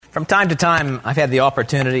From time to time, I've had the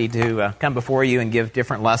opportunity to come before you and give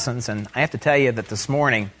different lessons, and I have to tell you that this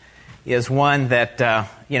morning is one that,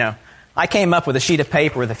 I came up with a sheet of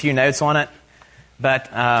paper with a few notes on it,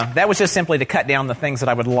 but that was just simply to cut down the things that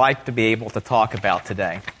I would like to be able to talk about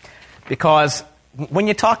today. Because when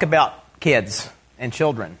you talk about kids and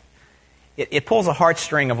children, it pulls a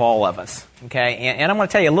heartstring of all of us, okay? And I'm going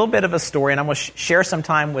to tell you a little bit of a story, and I'm going to share some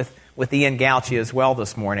time with Ian Gauchi as well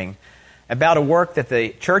this morning about a work that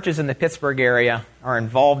the churches in the Pittsburgh area are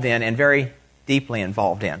involved in and very deeply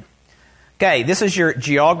involved in. Okay, this is your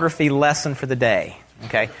geography lesson for the day.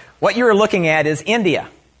 Okay, what you're looking at is India.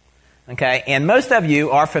 Okay, and most of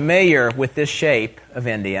you are familiar with this shape of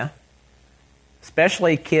India,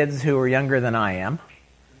 especially kids who are younger than I am.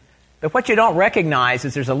 But what you don't recognize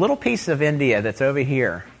is there's a little piece of India that's over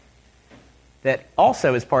here that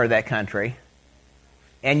also is part of that country.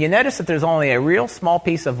 And you notice that there's only a real small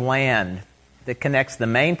piece of land that connects the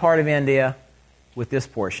main part of India with this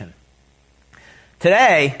portion.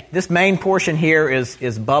 Today, this main portion here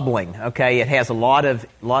is bubbling, okay? It has a lot of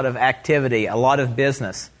activity, a lot of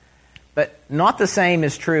business. But not the same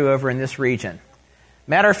is true over in this region.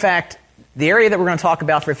 Matter of fact, the area that we're going to talk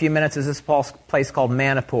about for a few minutes is this place called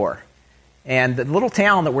Manipur. And the little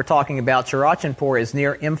town that we're talking about, Churachandpur, is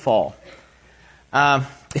near Imphal.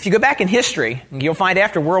 If you go back in history, you'll find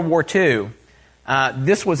after World War II,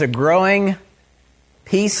 this was a growing,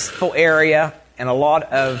 peaceful area, and a lot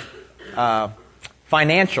of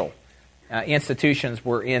financial institutions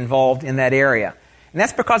were involved in that area. And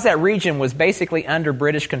that's because that region was basically under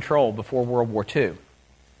British control before World War II.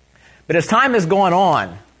 But as time has gone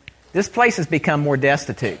on, this place has become more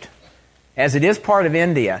destitute. As it is part of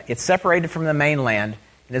India, it's separated from the mainland,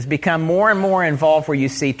 and has become more and more involved where you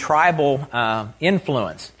see tribal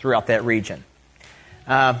influence throughout that region.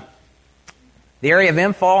 The area of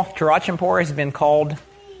Imphal, Churachandpur, has been called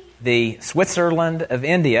the Switzerland of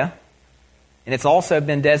India, and it's also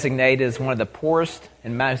been designated as one of the poorest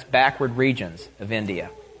and most backward regions of India.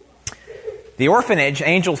 The orphanage,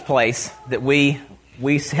 Angel's Place, that we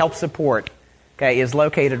help support, okay, is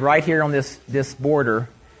located right here on this border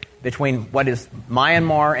between what is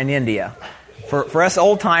Myanmar and India. For us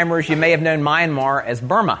old-timers, you may have known Myanmar as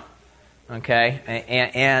Burma, okay?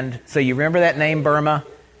 And so you remember that name, Burma,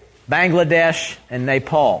 Bangladesh, and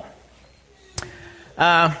Nepal.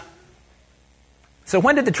 So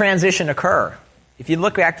when did the transition occur? If you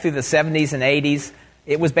look back through the 70s and 80s,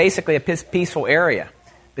 it was basically a peaceful area.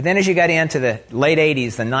 But then as you got into the late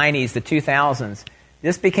 80s, the 90s, the 2000s,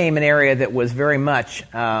 this became an area that was very much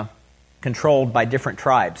controlled by different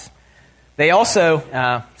tribes. They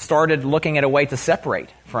also started looking at a way to separate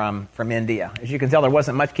from India. As you can tell, there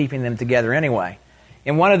wasn't much keeping them together anyway.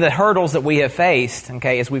 And one of the hurdles that we have faced,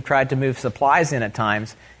 okay, as we've tried to move supplies in at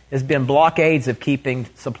times, has been blockades of keeping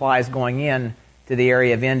supplies going in to the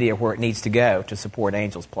area of India where it needs to go to support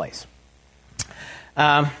Angel's Place.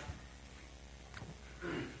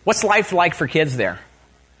 What's life like for kids there?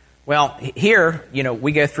 Well, here,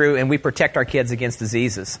 we go through and we protect our kids against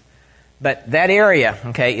diseases. But that area,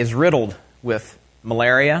 okay, is riddled with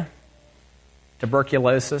malaria,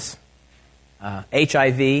 tuberculosis,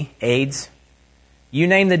 HIV, AIDS. You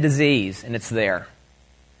name the disease, and it's there.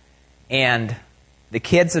 And the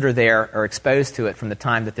kids that are there are exposed to it from the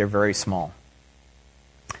time that they're very small.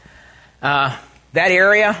 That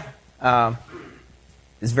area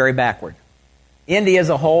is very backward. India as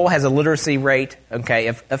a whole has a literacy rate, okay,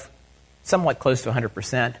 of somewhat close to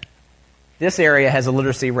 100%. This area has a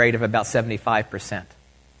literacy rate of about 75%.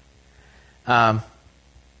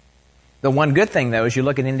 The one good thing, though, is you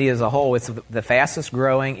look at India as a whole, it's the fastest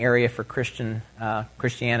growing area for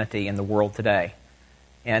Christianity in the world today.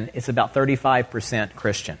 And it's about 35%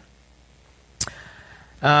 Christian.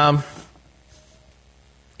 In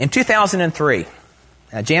 2003,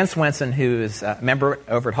 Jan Swenson, who is a member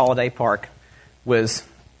over at Holiday Park, was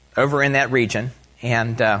over in that region,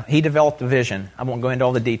 and he developed a vision. I won't go into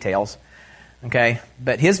all the details. Okay,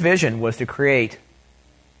 but his vision was to create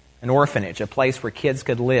an orphanage, a place where kids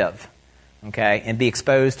could live, okay, and be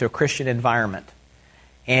exposed to a Christian environment.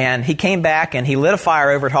 And he came back and he lit a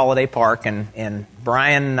fire over at Holiday Park, and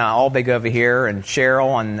Brian Albig over here and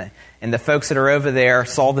Cheryl and the folks that are over there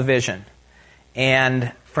saw the vision.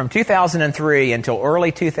 And from 2003 until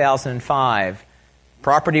early 2005,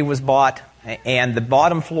 property was bought, and the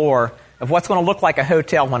bottom floor of what's going to look like a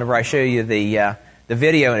hotel whenever I show you the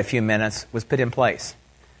video in a few minutes was put in place.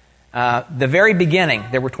 The very beginning,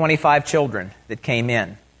 there were 25 children that came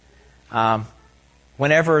in.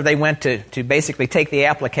 Whenever they went to basically take the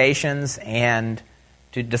applications and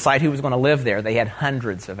to decide who was going to live there, they had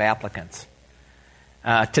hundreds of applicants.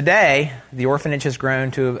 Today, the orphanage has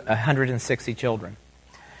grown to 160 children.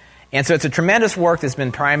 And so it's a tremendous work that's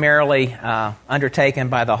been primarily undertaken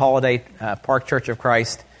by the Holiday Park Church of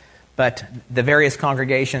Christ, but the various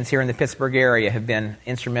congregations here in the Pittsburgh area have been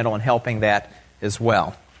instrumental in helping that as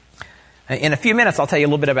well. In a few minutes, I'll tell you a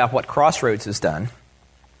little bit about what Crossroads has done,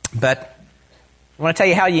 but I want to tell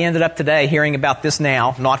you how you ended up today hearing about this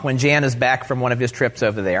now, not when Jan is back from one of his trips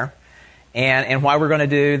over there, and why we're going to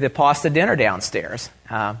do the pasta dinner downstairs.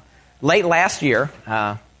 Late last year,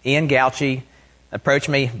 Ian Gauchi approached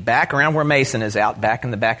me back around where Mason is out, back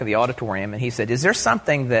in the back of the auditorium, and he said, "Is there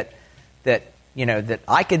something that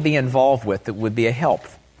I could be involved with that would be a help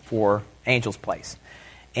for Angel's Place?"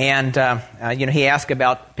 And he asked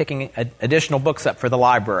about picking additional books up for the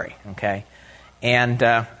library. Okay, and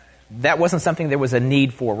that wasn't something there was a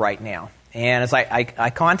need for right now. And as I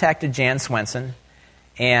contacted Jan Swenson,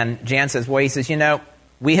 and Jan says, "Well, he says,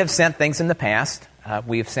 we have sent things in the past.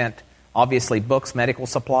 We have sent." Obviously, books, medical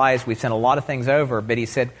supplies, we've sent a lot of things over, but he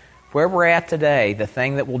said, where we're at today, the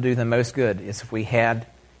thing that will do the most good is if we had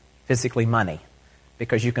physically money,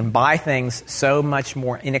 because you can buy things so much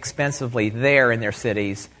more inexpensively there in their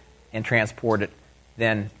cities and transport it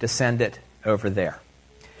than to send it over there.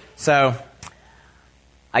 So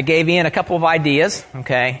I gave Ian a couple of ideas,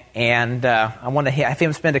 okay, and I want to have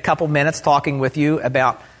him spend a couple minutes talking with you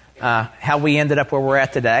about how we ended up where we're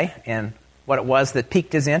at today and what it was that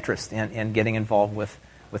piqued his interest in getting involved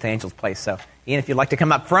with Angel's Place. So, Ian, if you'd like to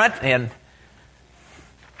come up front and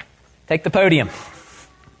take the podium.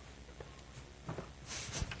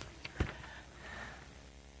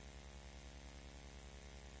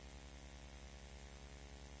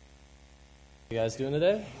 You guys doing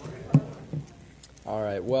today? All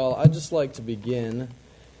right, well, I'd just like to begin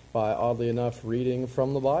by, oddly enough, reading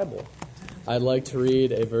from the Bible. I'd like to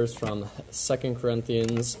read a verse from 2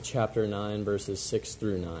 Corinthians chapter 9, verses 6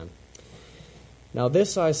 through 9. Now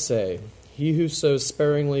this I say, he who sows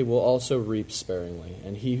sparingly will also reap sparingly,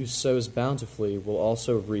 and he who sows bountifully will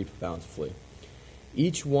also reap bountifully.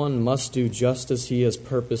 Each one must do just as he has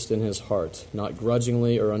purposed in his heart, not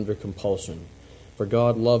grudgingly or under compulsion, for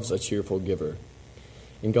God loves a cheerful giver.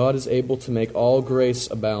 And God is able to make all grace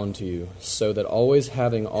abound to you, so that always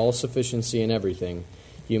having all sufficiency in everything,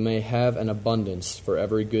 you may have an abundance for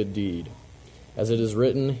every good deed. As it is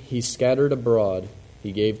written, he scattered abroad,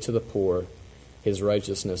 he gave to the poor, his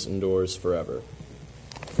righteousness endures forever.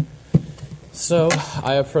 So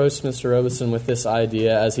I approached Mr. Robeson with this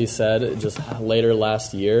idea, as he said, just later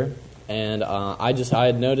last year, and I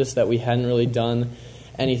had noticed that we hadn't really done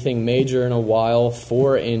anything major in a while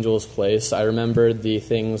for Angel's Place. I remembered the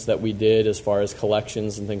things that we did as far as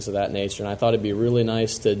collections and things of that nature, and I thought it'd be really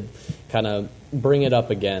nice to kind of bring it up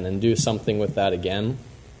again and do something with that again.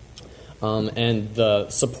 And the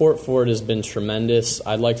support for it has been tremendous.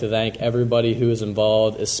 I'd like to thank everybody who is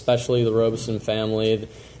involved, especially the Robeson family.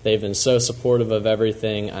 They've been so supportive of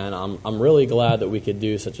everything, and I'm really glad that we could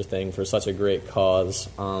do such a thing for such a great cause.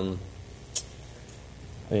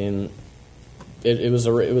 It was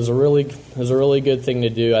a really good thing to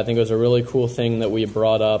do. I think it was a really cool thing that we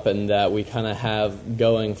brought up and that we kind of have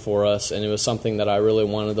going for us, and it was something that I really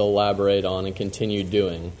wanted to elaborate on and continue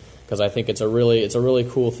doing, because I think it's a really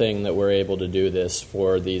cool thing that we're able to do this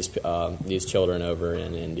for these children over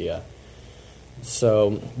in India.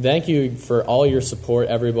 So thank you for all your support,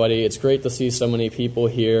 everybody. It's great to see so many people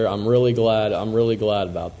here. I'm really glad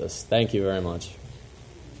about this. Thank you very much.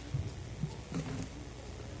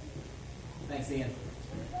 Thanks, Ian.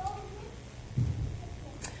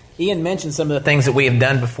 Ian mentioned some of the things that we have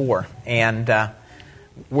done before, and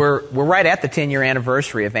we're right at the 10-year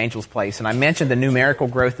anniversary of Angel's Place, and I mentioned the numerical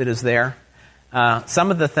growth that is there.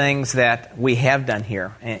 Some of the things that we have done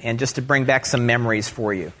here, and just to bring back some memories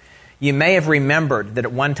for you. You may have remembered that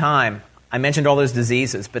at one time, I mentioned all those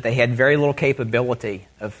diseases, but they had very little capability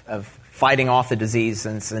of fighting off the disease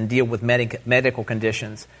and deal with medical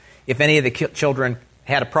conditions. If any of the children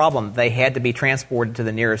had a problem, they had to be transported to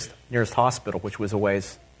the nearest hospital, which was a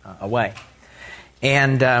ways away.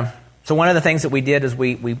 And so one of the things that we did is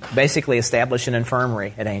we basically established an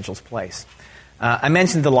infirmary at Angel's Place. I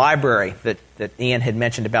mentioned the library that Ian had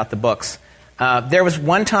mentioned about the books. There was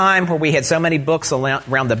one time where we had so many books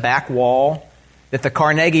around the back wall that the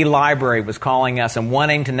Carnegie Library was calling us and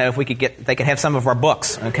wanting to know if they could have some of our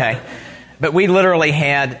books, okay? But we literally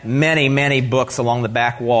had many, many books along the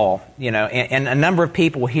back wall, and a number of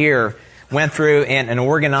people here went through and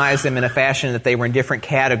organized them in a fashion that they were in different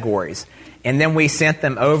categories. And then we sent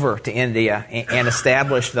them over to India and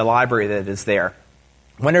established the library that is there.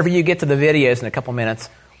 Whenever you get to the videos in a couple minutes,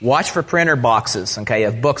 watch for printer boxes, okay,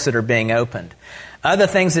 of books that are being opened. Other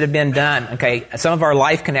things that have been done, okay, some of our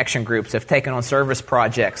Life Connection groups have taken on service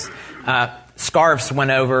projects. Scarves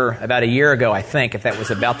went over about a year ago, I think, if that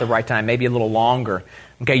was about the right time, maybe a little longer.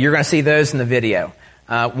 Okay, you're going to see those in the video.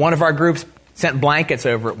 One of our groups sent blankets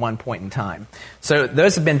over at one point in time. So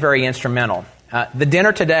those have been very instrumental. The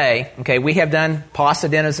dinner today, okay, we have done pasta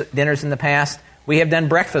dinners in the past. We have done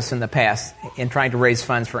breakfasts in the past in trying to raise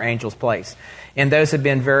funds for Angels Place. And those have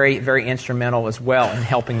been very, very instrumental as well in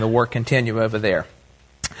helping the work continue over there.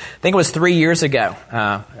 I think it was 3 years ago,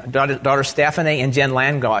 daughter Stephanie and Jen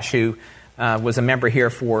Langosh, who was a member here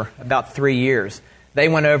for about 3 years, they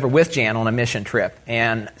went over with Jan on a mission trip.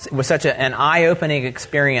 And it was such an eye-opening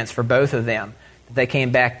experience for both of them that they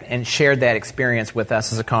came back and shared that experience with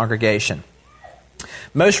us as a congregation.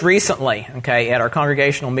 Most recently, okay, at our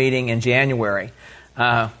congregational meeting in January,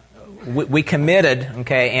 we committed,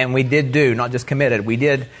 okay, and we did do, not just committed,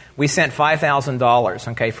 we sent $5,000,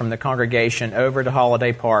 okay, from the congregation over to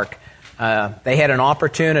Holiday Park. They had an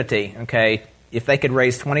opportunity, okay, if they could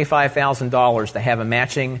raise $25,000 to have a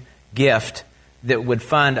matching gift that would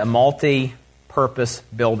fund a multi-purpose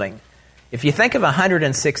building. If you think of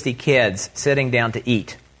 160 kids sitting down to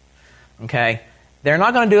eat, okay, they're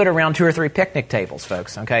not going to do it around 2 or 3 picnic tables,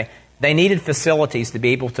 folks, okay? They needed facilities to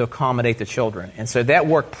be able to accommodate the children. And so that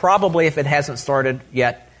work probably, if it hasn't started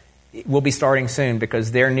yet, it will be starting soon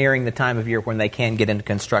because they're nearing the time of year when they can get into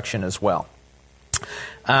construction as well.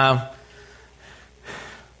 Pop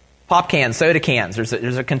cans, soda cans.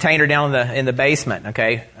 There's a container down in the basement,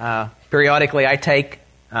 okay? Periodically I take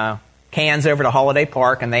cans over to Holiday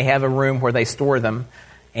Park, and they have a room where they store them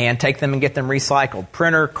and take them and get them recycled.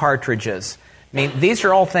 Printer cartridges. I mean, these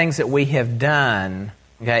are all things that we have done,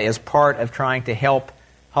 okay, as part of trying to help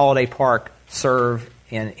Holiday Park serve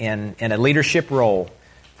in a leadership role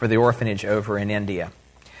for the orphanage over in India.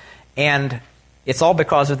 And it's all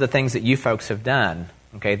because of the things that you folks have done,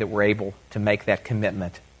 okay, that we're able to make that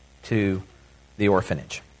commitment to the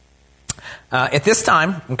orphanage. At this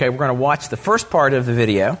time, okay, we're going to watch the first part of the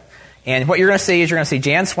video. And what you're going to see is you're going to see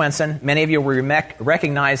Jan Swenson. Many of you will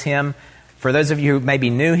recognize him. For those of you who may be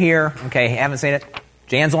new here, okay, haven't seen it,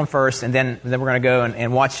 Jan's on first, and then we're going to go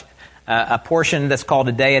and watch a portion that's called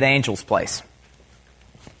A Day at Angels Place.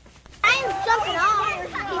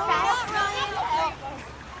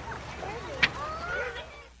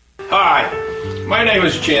 Hi, my name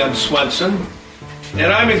is Jan Swenson,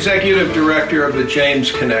 and I'm Executive Director of the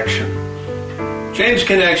James Connection. James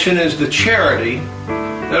Connection is the charity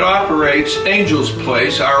that operates Angels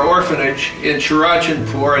Place, our orphanage in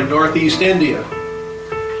Chirachandpur in northeast India.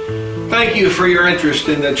 Thank you for your interest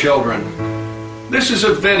in the children. This is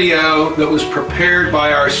a video that was prepared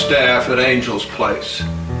by our staff at Angels Place.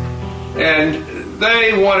 And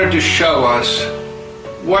they wanted to show us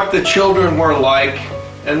what the children were like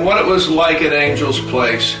and what it was like at Angels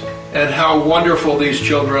Place and how wonderful these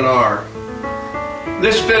children are.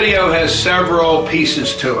 This video has several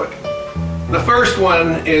pieces to it. The first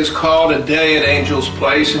one is called A Day at Angels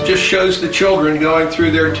Place and just shows the children going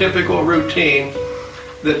through their typical routine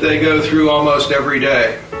that they go through almost every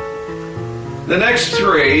day. The next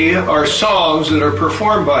 3 are songs that are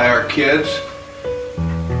performed by our kids.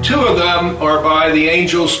 2 of them are by the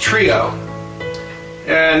Angels Trio.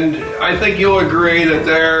 And I think you'll agree that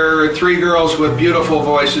they're 3 girls with beautiful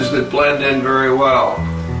voices that blend in very well.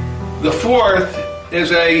 The 4th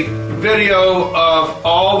is a video of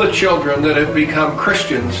all the children that have become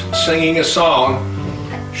Christians singing a song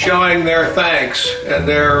showing their thanks and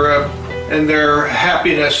their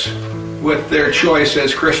happiness with their choice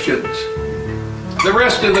as Christians. The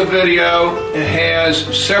rest of the video has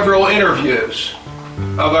several interviews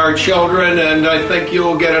of our children, and I think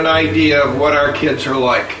you'll get an idea of what our kids are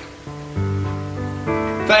like.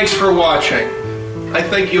 Thanks for watching. I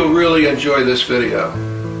think you'll really enjoy this video.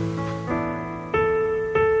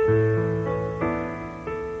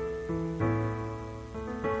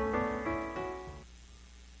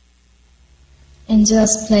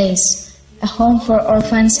 Angels Place, a home for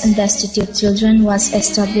orphans and destitute children, was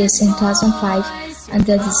established in 2005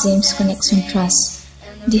 under the James Connection Trust.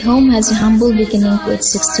 The home has a humble beginning with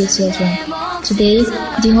 60 children. Today,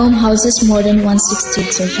 the home houses more than 160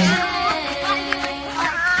 children.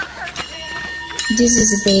 This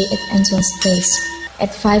is a day at Angels Place.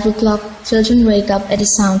 At 5 o'clock, children wake up at the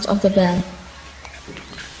sound of the bell.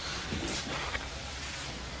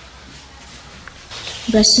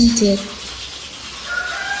 Brushing teeth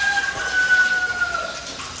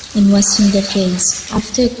and washing their face.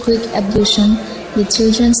 After a quick ablution, the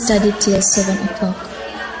children study till 7 o'clock.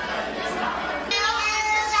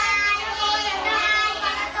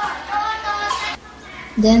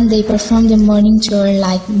 Then they perform the morning chore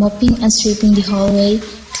like mopping and sweeping the hallway,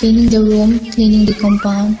 cleaning the room, cleaning the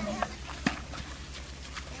compound.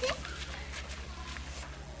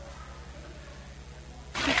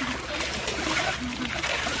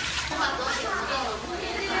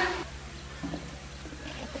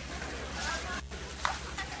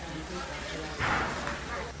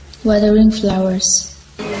 Watering flowers.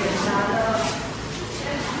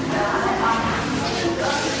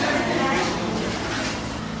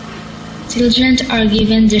 Children are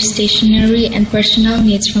given their stationery and personal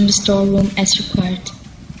needs from the storeroom as required.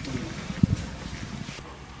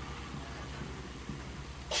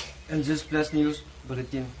 And just plus news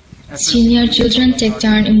bulletin. Senior children take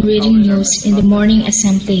turn in reading news in the morning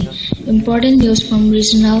assembly. Important news from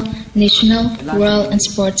regional, national, world, and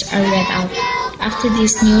sports are read out. After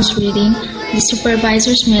this news reading, the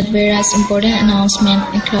supervisors made various important announcements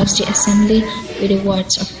and closed the assembly with the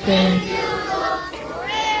words of prayer.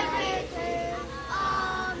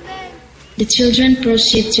 The children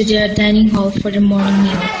proceed to their dining hall for the morning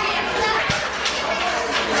meal.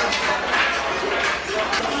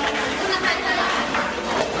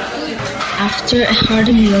 After a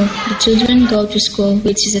hearty meal, the children go to school,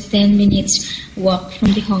 which is a 10 minutes walk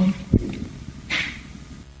from the home.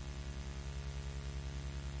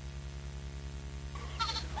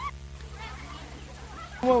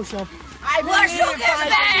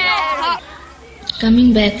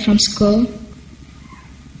 Coming back from school,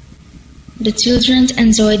 the children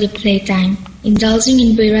enjoy the playtime, indulging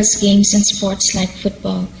in various games and sports like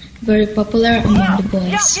football, very popular among the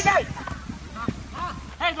boys.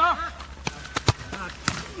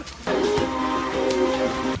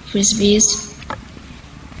 Frisbees,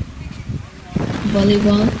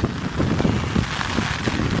 volleyball,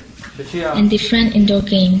 and different indoor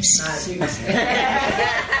games.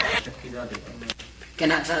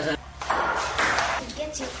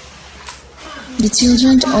 The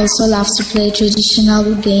children also love to play a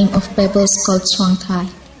traditional game of pebbles called Swang Thai.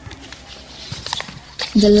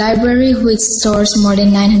 The library, which stores more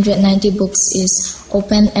than 990 books, is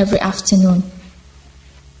open every afternoon.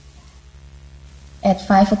 At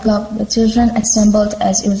 5 o'clock, the children assembled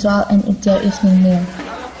as usual and eat their evening meal.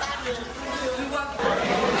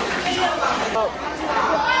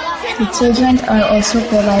 The children are also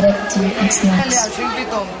provided tea and snacks.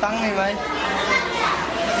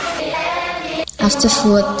 After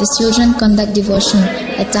food, the children conduct devotion,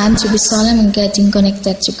 a time to be solemn and getting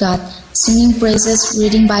connected to God, singing praises,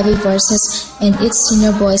 reading Bible verses, and each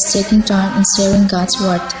senior boy is taking turn in sharing God's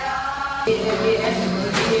word.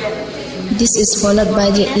 This is followed by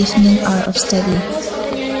the evening hour of study.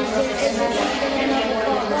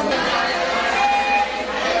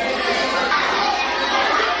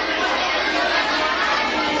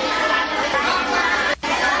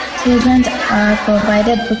 Children are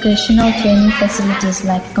provided vocational training facilities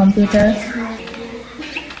like computer,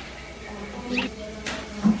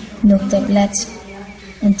 Nook tablets,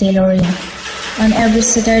 and tailoring. On every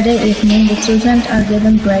Saturday evening, the children are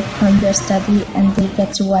given break from their study and they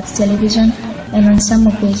get to watch television and on some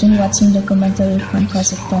occasion watching documentary from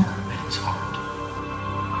projector.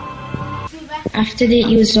 After the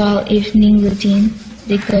usual evening routine,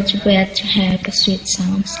 they go to bed to have a sweet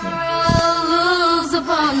sound sleep.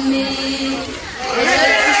 Upon me,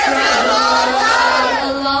 let's struggle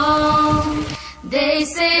along. They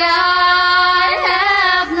say I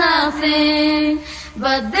have nothing,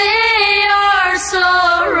 but they are so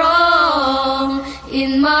wrong.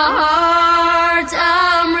 In my heart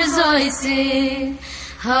I'm rejoicing,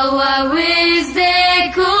 how I wish they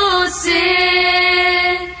could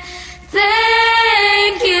see.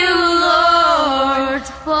 Thank you, Lord,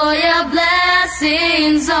 for your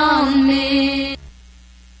blessings on me.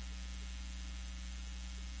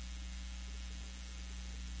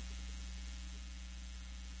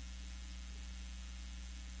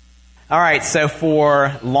 All right, so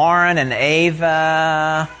for Lauren and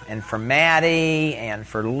Ava, and for Maddie, and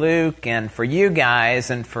for Luke, and for you guys,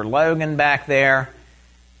 and for Logan back there,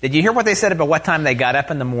 did you hear what they said about what time they got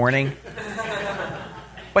up in the morning?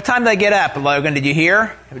 What time did they get up, Logan? Did you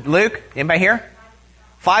hear? Luke, anybody here?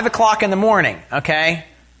 5 o'clock in the morning, okay?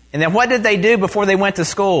 And then what did they do before they went to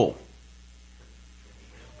school?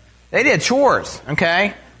 They did chores,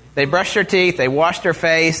 okay? They brushed their teeth, they washed their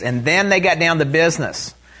face, and then they got down to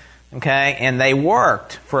business. Okay, and they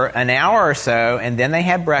worked for an hour or so, and then they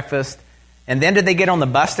had breakfast, and then did they get on the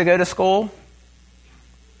bus to go to school?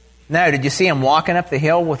 No, did you see them walking up the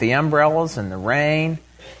hill with the umbrellas and the rain?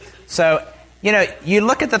 So, you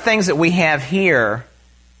look at the things that we have here,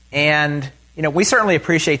 and, we certainly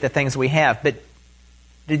appreciate the things we have, but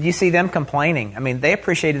did you see them complaining? I mean, they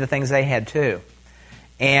appreciated the things they had too.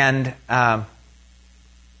 And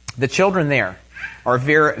the children there are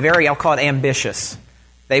very, very, I'll call it ambitious.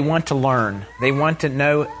 They want to learn. They want to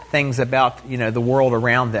know things about, the world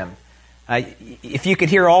around them. If you could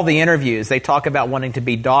hear all the interviews, they talk about wanting to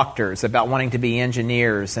be doctors, about wanting to be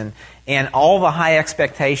engineers, and all the high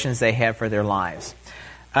expectations they have for their lives.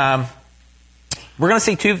 We're going to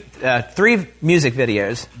see three music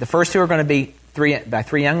videos. The first two are going to be by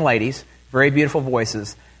three young ladies, very beautiful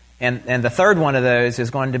voices. And the third one of those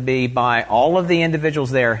is going to be by all of the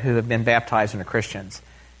individuals there who have been baptized into Christians.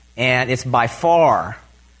 And it's by far,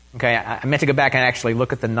 okay, I meant to go back and actually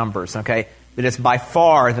look at the numbers, okay, but it's by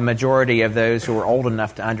far the majority of those who are old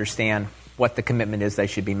enough to understand what the commitment is they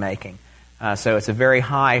should be making. So it's a very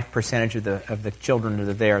high percentage of the children that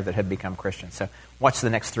are there that have become Christians. So watch the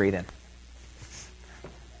next three then.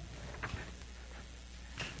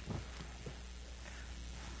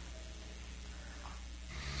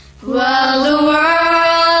 While the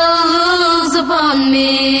world looks upon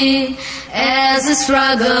me as I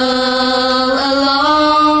struggle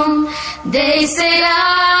alone, they say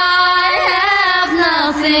I have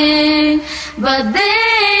nothing, but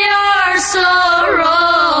they are so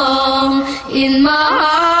wrong. In my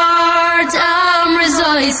heart I'm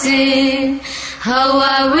rejoicing, how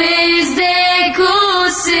I wish they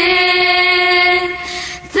could see.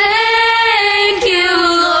 Thank you,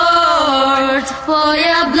 Lord, for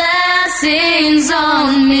your blessings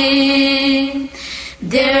on me.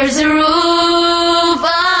 There's a roof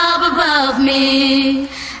up above me,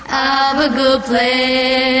 I've a good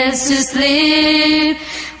place to sleep.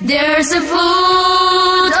 There's a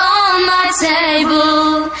food on my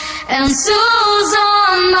table and shoes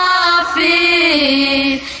on my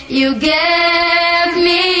feet. You gave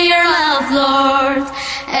me your love, Lord,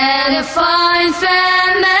 and a fine family.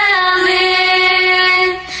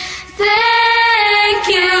 Thank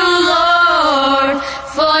you, Lord,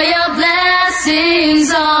 for your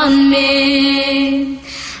blessings on me.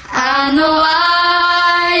 I know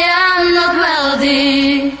I am not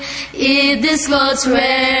wealthy, if these clothes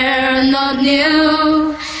were not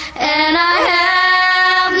new, and I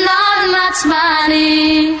have not much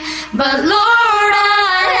money, but Lord,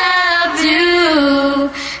 I have you,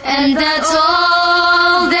 and that's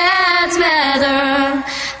all that matters,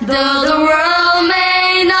 though the world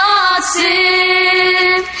may not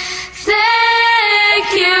see. Thank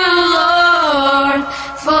you, Lord,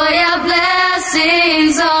 for your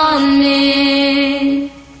blessings on me.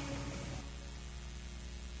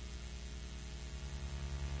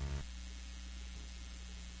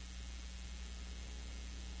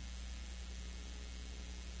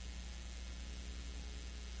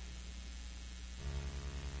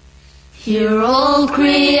 Hear all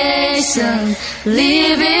creation,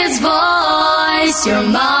 leave its voice, your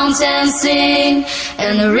mountains sing,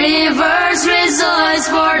 and the rivers rejoice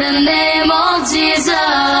for the name of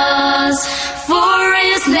Jesus, for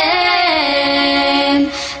His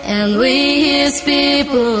name. And we, His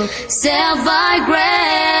people, saved by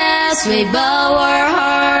grace, we bow our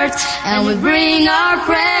hearts, and we bring our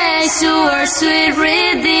praise to our sweet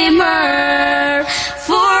Redeemer,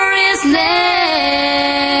 for His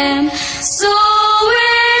name. So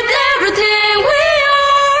with everything we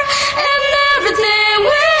are and everything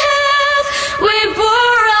we have, we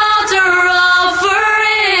pour out our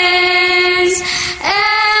offerings.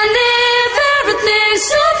 And if everything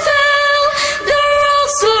should fail, the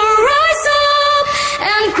rocks will rise up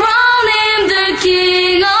and crown Him the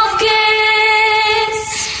King of Kings.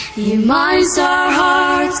 He minds our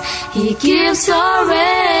hearts, He keeps our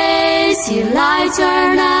ways, He lights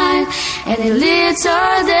our night, and He leads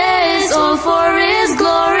our days, all for His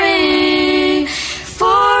glory,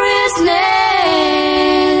 for His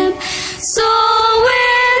name. So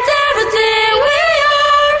with everything we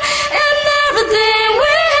are and everything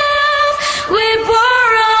we have, we pour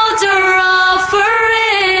out our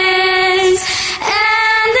offerings.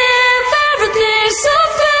 And if everything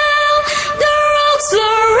should fail, the rocks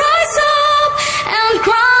will rise up and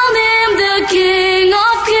crown Him the King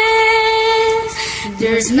of Kings.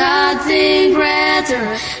 There's nothing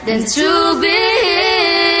greater than to be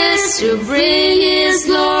His, to bring His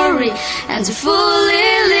glory and to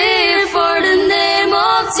fully live for the name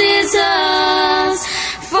of Jesus,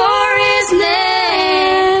 for His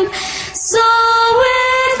name. So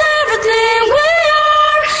with everything we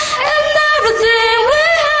are and everything we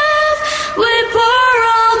have, we pour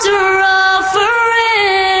out our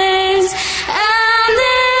offerings. And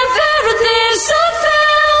if everything should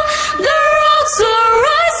fail, the rocks will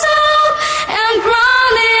rise up and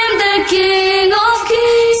crown Him the King of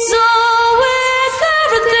Kings. So with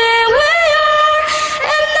everything we are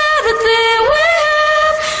and everything we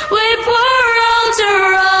have, we pour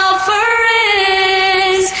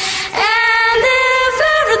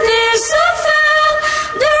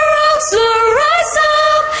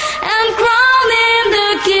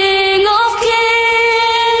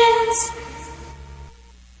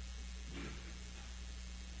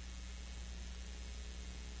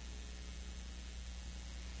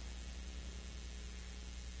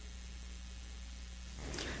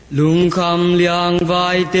lung kham liang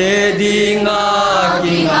vai te ding a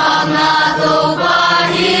king na to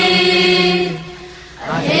pahi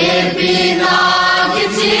happy na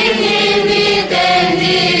kitching ni ten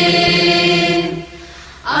din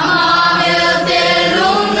amel te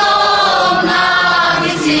lung no na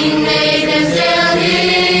kitching nei den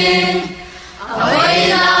selin away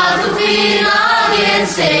na tu fi na gen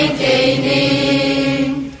sen ke ni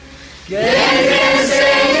gen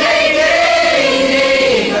sen ke ni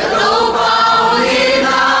to pa ni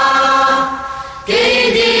na ke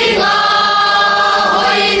di ga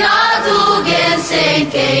hoy na tu gen sen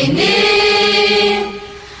ke ni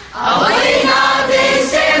away na te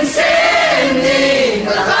sen sen ni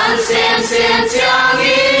kan sen sen chang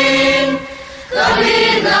in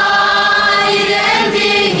kabin na yen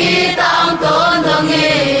ding hi tang ton dong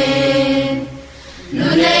in nu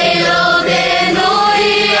nei lo de nu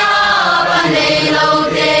ya ba nei lo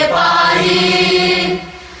de pa hi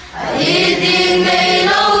ai ding nei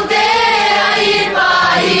lo de ai pa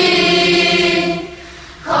hi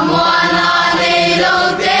come on na nei lo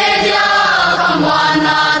de ya come on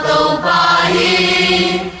na to pa hi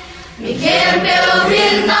mi khem bel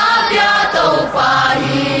win na pya to pa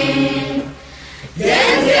hi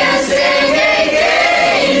den den se ge ge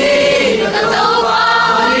ni ka to pa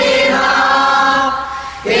ni na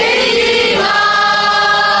ke di ga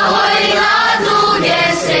hoi na tu de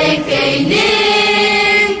se ke ni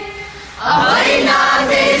ai na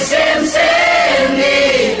de sem sem ni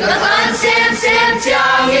ka kan sem sem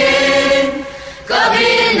chang in ka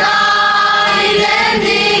bi na yen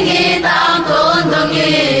ding i tang ton dong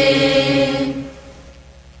in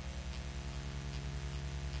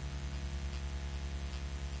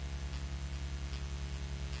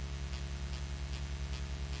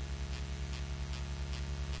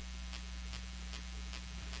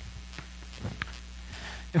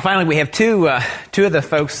And finally, we have two of the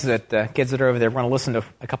folks kids that are over there. We're going to listen to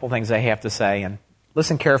a couple things they have to say, and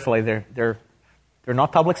listen carefully. They're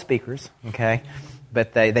not public speakers, okay,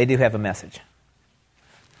 but they do have a message.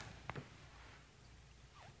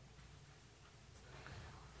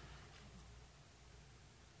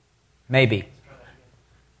 Maybe.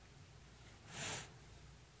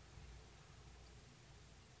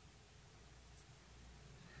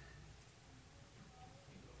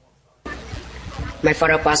 My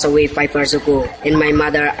father passed away 5 years ago, and my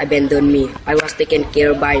mother abandoned me. I was taken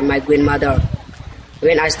care by my grandmother.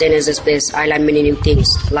 When I stand in this place, I learn many new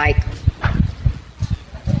things, like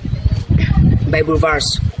Bible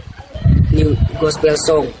verse, new gospel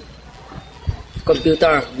song,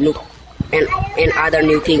 computer, and other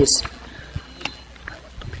new things.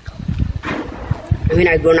 When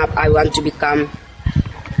I grown up, I want to become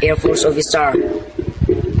Air Force officer.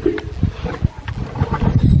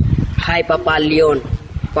 Hi, Papa Leon,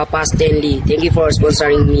 Papa Stanley. Thank you for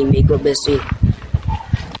sponsoring me. May God bless you.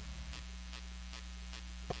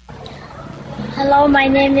 Hello, my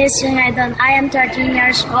name is Yung Aidon. I am 13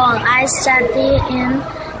 years old. I study in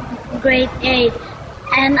grade 8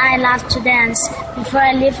 and I love to dance. Before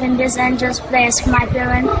I live in this angel's place, my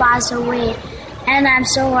parents passed away. And I'm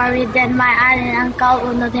so worried that my aunt and uncle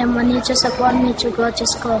will not have money to support me to go to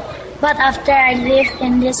school. But after I live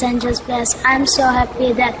in this angel's place, I'm so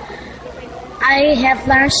happy that I have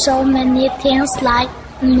learned so many things like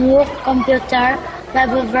new computer,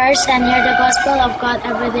 Bible verse, and hear the gospel of God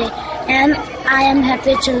every day. And I am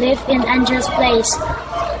happy to live in Angel's Place.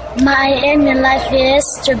 My aim in life is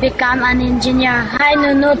to become an engineer. Hi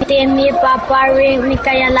Nunu, Timmy, Papa, Ring,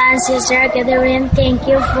 Mikaela, and Sister Catherine. Thank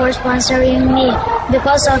you for sponsoring me.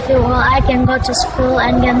 Because of you all, I can go to school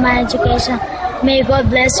and get my education. May God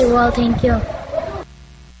bless you all. Thank you.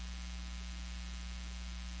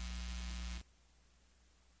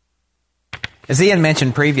 As Ian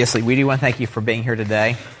mentioned previously, we do want to thank you for being here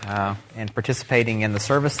today and participating in the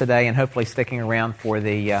service today, and hopefully sticking around for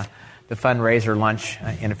the fundraiser lunch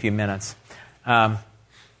in a few minutes. It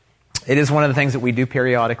is one of the things that we do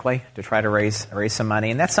periodically to try to raise some money,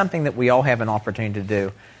 and that's something that we all have an opportunity to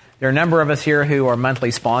do. There are a number of us here who are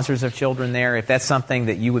monthly sponsors of children there. If that's something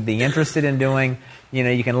that you would be interested in doing,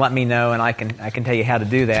 you can let me know, and I can tell you how to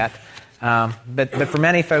do that. But for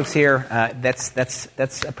many folks here, that's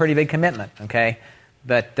a pretty big commitment, okay?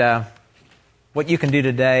 But what you can do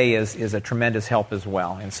today is a tremendous help as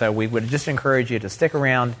well. And so we would just encourage you to stick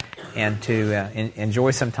around and to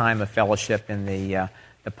enjoy some time of fellowship in the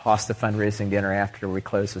pasta fundraising dinner after we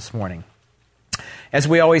close this morning. As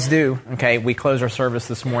we always do, okay, we close our service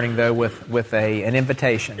this morning, though, with an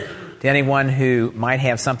invitation to anyone who might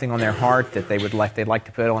have something on their heart that they'd like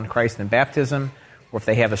to put on Christ in baptism, or if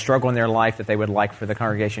they have a struggle in their life that they would like for the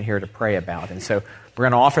congregation here to pray about. And so we're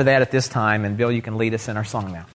going to offer that at this time, and Bill, you can lead us in our song now.